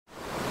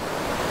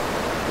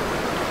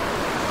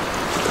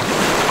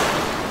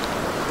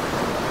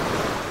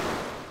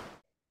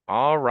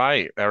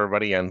right,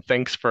 everybody, and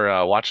thanks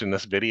for watching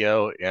this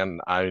video.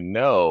 And I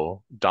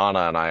know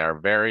Donna and I are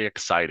very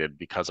excited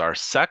because our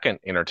second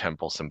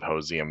Intertemple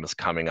Symposium is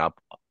coming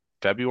up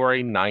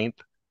February 9th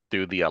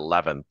through the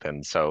 11th.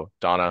 And so,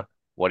 Donna,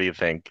 what do you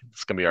think?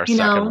 It's going to be our You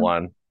second know,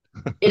 one.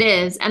 it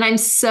is. And I'm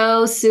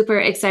so super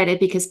excited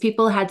because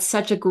people had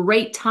such a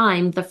great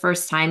time the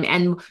first time.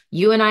 And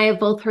you and I have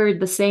both heard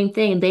the same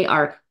thing. They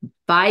are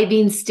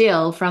vibing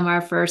still from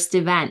our first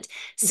event.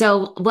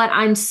 So what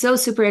I'm so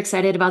super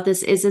excited about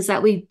this is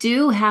that we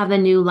do have a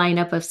new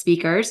lineup of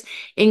speakers,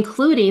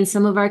 including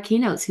some of our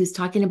keynotes who's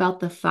talking about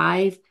the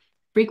five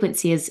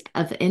frequencies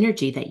of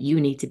energy that you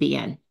need to be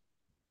in.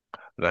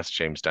 That's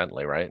James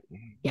Dentley, right?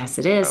 Yes,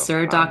 it is, So,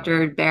 Sir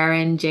Dr.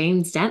 Baron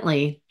James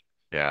Dentley.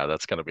 yeah,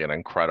 that's going to be an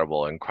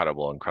incredible,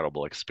 incredible,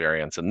 incredible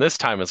experience. And this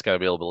time it's going to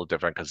be a little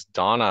different because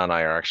Donna and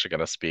I are actually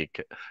going to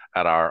speak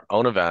at our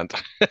own event,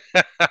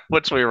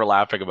 which we were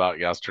laughing about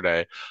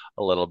yesterday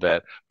a little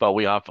bit. But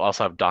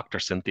also have Dr.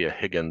 Cynthia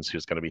Higgins,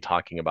 who's going to be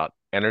talking about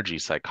energy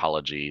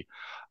psychology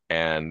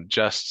and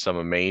just some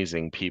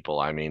amazing people.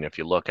 I mean, if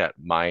you look at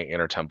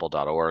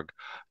myinnertemple.org,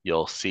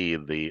 you'll see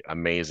the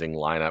amazing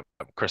lineup.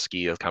 Chris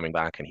Gee is coming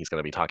back, and he's going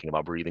to be talking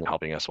about breathing,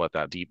 helping us with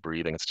that deep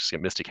breathing. It's just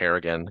Mystic Hair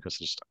again, because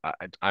just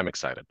I'm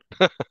excited.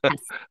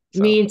 Yes,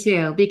 So me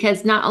too.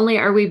 Because not only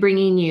are we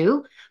bringing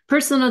you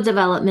personal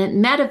development,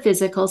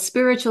 metaphysical,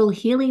 spiritual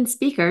healing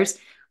speakers,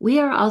 we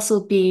are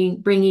also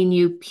being bringing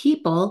you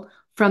people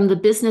from the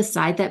business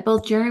side that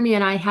both Jeremy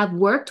and I have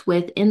worked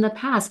with in the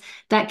past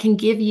that can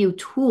give you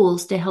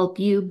tools to help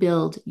you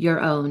build your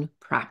own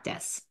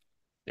practice.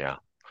 yeah,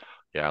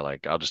 yeah.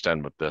 Like I'll just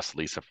end with this: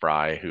 Lisa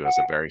Fry, who has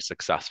a very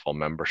successful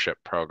membership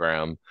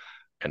program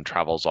and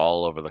travels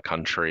all over the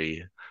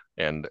country,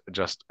 and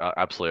just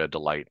absolutely a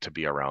delight to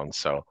be around.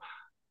 So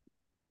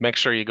make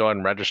sure you go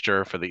and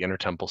register for the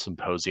Intertemple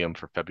Symposium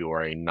for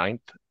February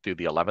 9th through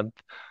the 11th.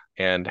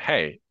 And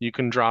hey, you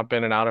can drop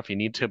in and out if you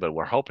need to, but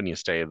we're hoping you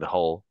stay the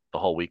whole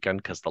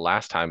weekend because the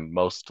last time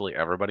mostly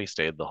everybody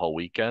stayed the whole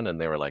weekend and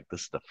they were like,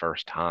 this is the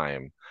first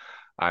time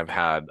I've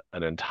had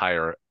an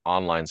entire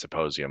online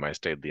symposium. I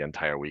stayed the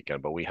entire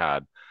weekend, but we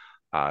had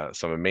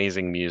some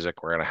amazing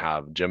music. We're going to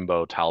have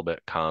Jimbo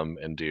Talbot come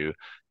and do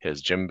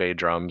his djembe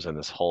drums and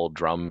this whole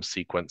drum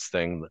sequence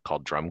thing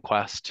called Drum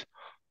Quest.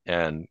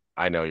 And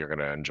I know you're going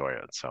to enjoy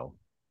it. So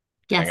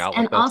hang Yes, out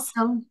and with us.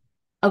 also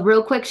a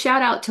real quick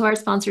shout out to our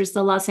sponsors,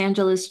 the Los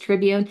Angeles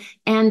Tribune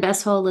and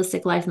Best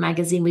Holistic Life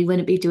magazine. We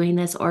wouldn't be doing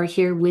this or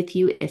here with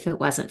you if it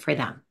wasn't for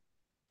them.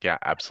 Yeah,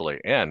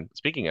 absolutely. And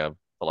speaking of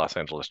the Los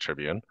Angeles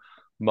Tribune,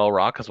 Mo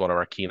Rock is one of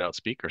our keynote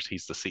speakers.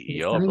 He's the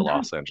He's CEO of the coming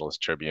back. Los Angeles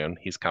Tribune.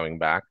 He's coming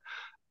back.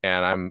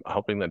 And I'm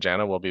hoping that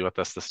Jana will be with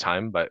us this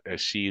time, but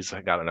she's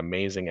got an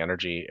amazing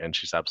energy and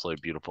she's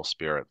absolutely beautiful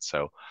spirit.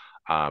 So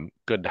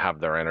good to have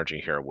their energy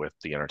here with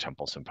the Inner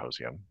Temple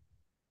Symposium.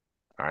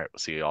 All right, we'll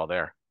see you all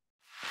there.